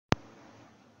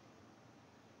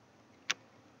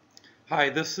Hi,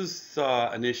 this is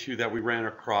an issue that we ran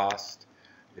across.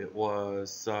 It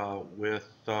was with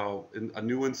a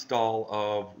new install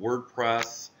of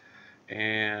WordPress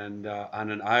and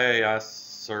on an IIS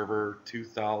server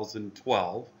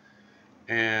 2012.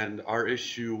 And our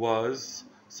issue was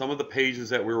some of the pages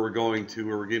that we were going to,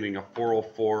 we were getting a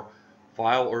 404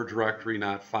 file or directory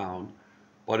not found.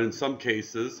 But in some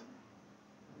cases,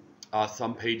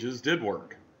 some pages did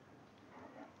work.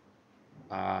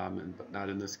 But not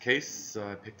in this case.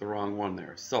 I picked the wrong one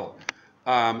there. So,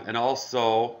 and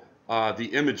also the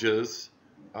images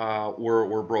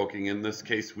were broken. In this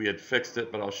case, we had fixed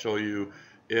it, but I'll show you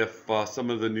if some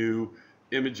of the new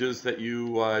images that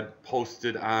you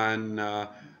posted on,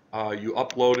 you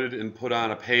uploaded and put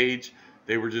on a page,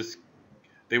 they would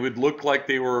look like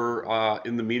they were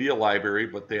in the media library,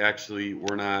 but they actually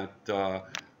were not.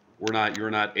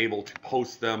 You're not able to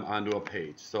post them onto a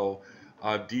page. So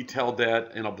I've detailed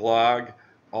that in a blog,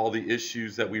 all the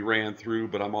issues that we ran through,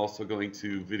 but I'm also going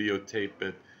to videotape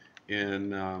it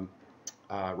and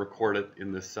record it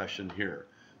in this session here.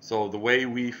 So the way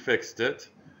we fixed it,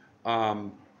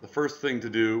 the first thing to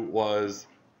do was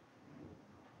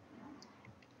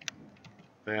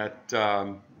that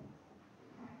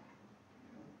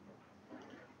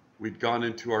we'd gone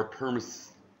into our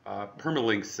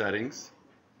permalink settings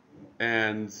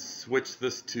and switch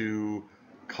this to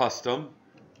custom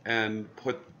and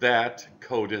put that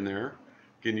code in there.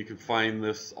 Again, you can find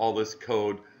all this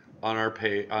code on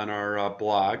our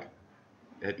blog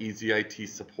at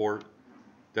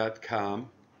easyitsupport.com,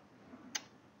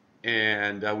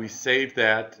 and we saved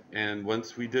that. And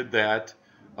once we did that,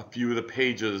 a few of the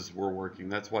pages were working.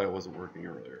 That's why it wasn't working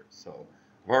earlier. So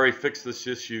I've already fixed this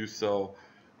issue, so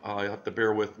you'll have to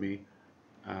bear with me.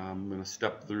 I'm going to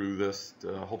step through this.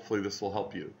 Hopefully this will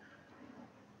help you.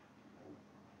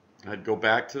 I'd go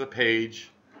back to the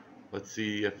page. Let's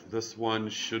see if this one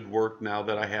should work now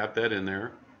that I have that in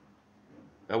there.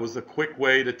 That was a quick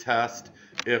way to test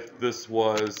if this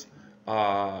was,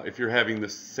 if you're having the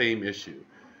same issue.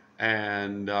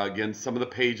 And again, some of the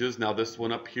pages, now this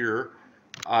one up here,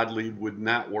 oddly would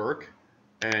not work.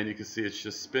 And you can see it's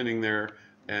just spinning there.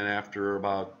 And after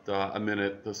about a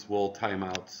minute, this will time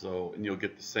out, and you'll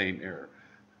get the same error.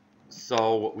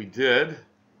 So what we did,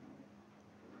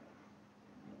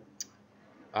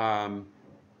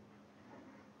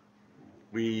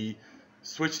 we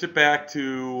switched it back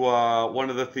to one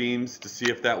of the themes to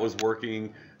see if that was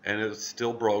working, and it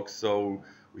still broke. So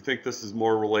we think this is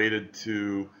more related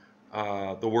to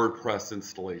the WordPress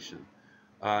installation.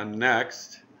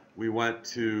 Next, we went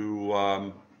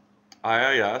to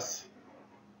IIS.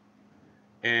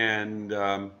 And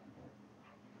you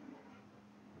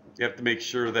have to make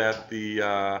sure that the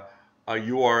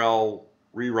URL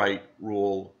rewrite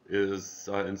rule is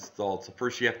installed. So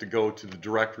first you have to go to the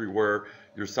directory where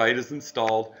your site is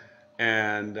installed,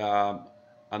 and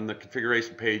on the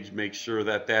configuration page make sure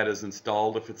that that is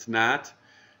installed. If it's not,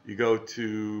 you go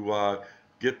to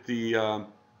get the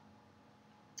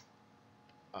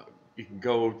you can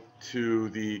go to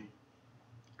the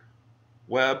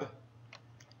web,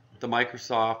 the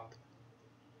Microsoft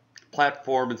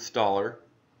platform installer,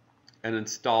 and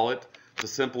install it. It's a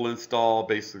simple install.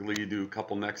 Basically, you do a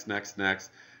couple next.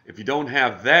 If you don't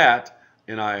have that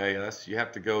in IIS, you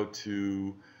have to go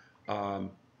to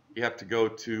Microsoft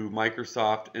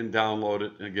and download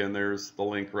it. And again, there's the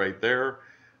link right there,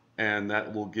 and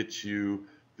that will get you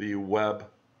the web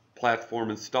platform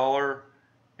installer.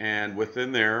 And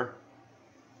within there,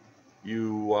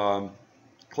 you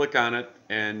click on it,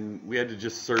 and we had to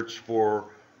just search for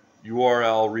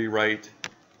URL rewrite,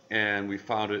 and we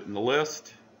found it in the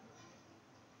list.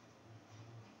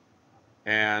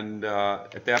 And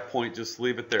at that point, just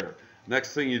leave it there.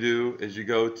 Next thing you do is you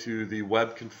go to the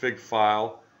web config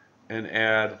file and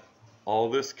add all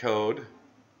this code.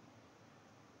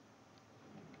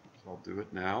 So I'll do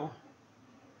it now.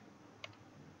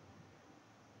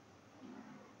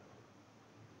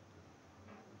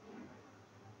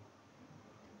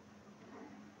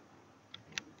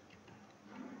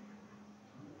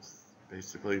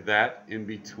 Basically that in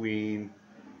between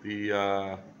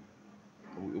the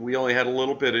we only had a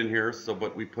little bit in here,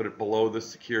 but we put it below the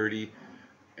security,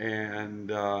 and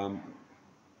again,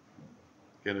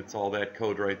 it's all that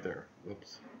code right there.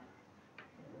 Whoops.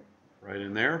 Right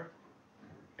in there,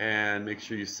 and make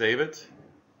sure you save it.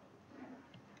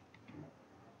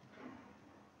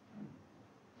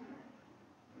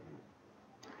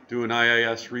 Do an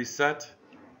IIS reset.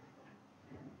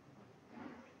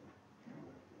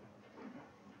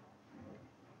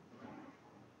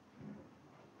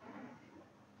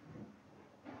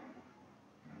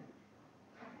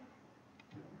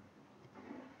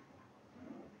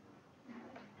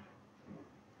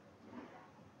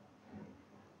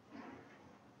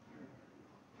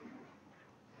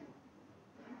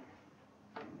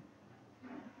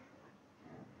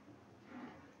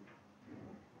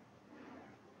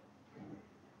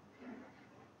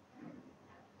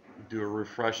 do a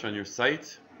refresh on your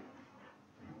site.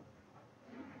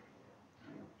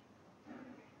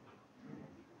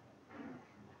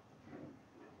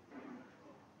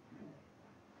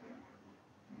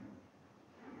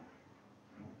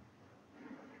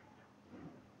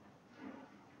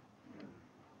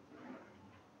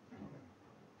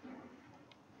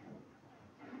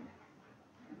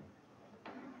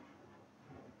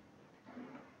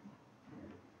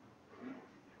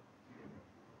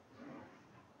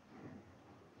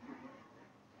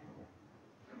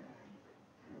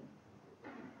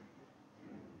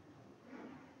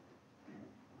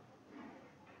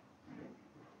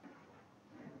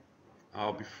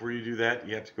 Before you do that,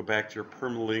 you have to go back to your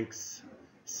permalinks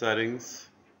settings.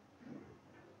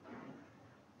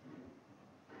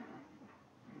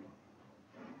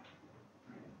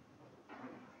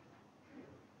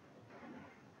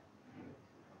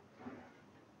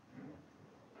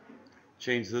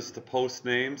 Change this to post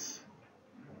names.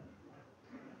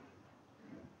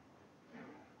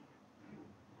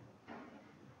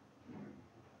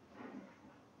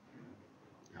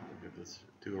 Now we'll give this,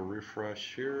 do a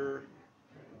refresh here.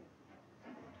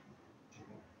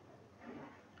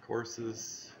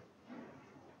 Courses.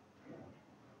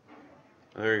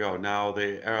 There you go. Now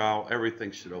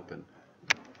everything should open.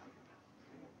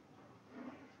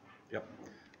 Yep,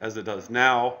 as it does.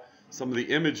 Now, some of the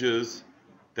images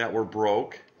that were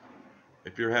broke,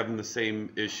 if you're having the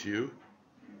same issue,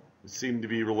 seem to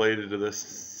be related to this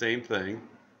same thing.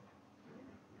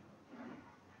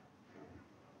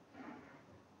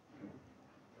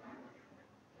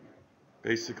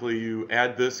 Basically, you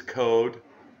add this code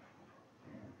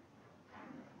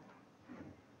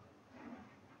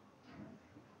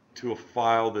to a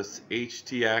file, this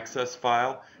htaccess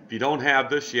file. If you don't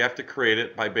have this, you have to create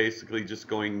it by basically just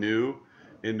going new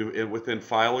within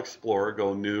File Explorer,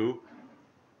 go new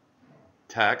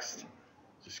text,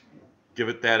 just give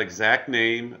it that exact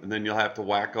name, and then you'll have to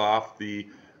whack off the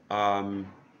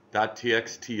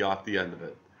 .txt off the end of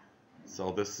it.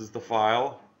 So this is the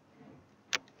file.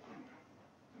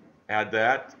 Add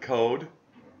that code,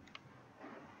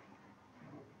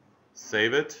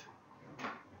 save it.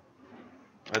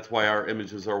 That's why our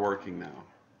images are working now.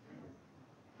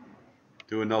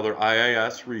 Do another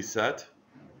IIS reset.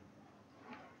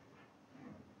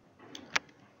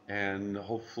 And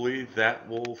hopefully that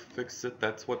will fix it.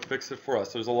 That's what fixed it for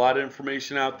us. There's a lot of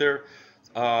information out there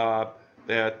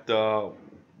that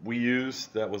we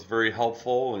used that was very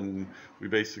helpful, and we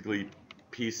basically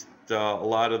pieced a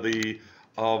lot of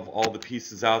all the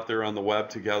pieces out there on the web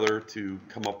together to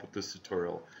come up with this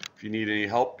tutorial. If you need any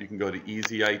help, you can go to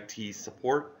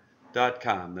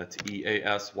easyitsupport.com. That's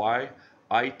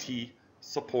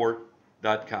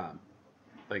EASYITsupport.com.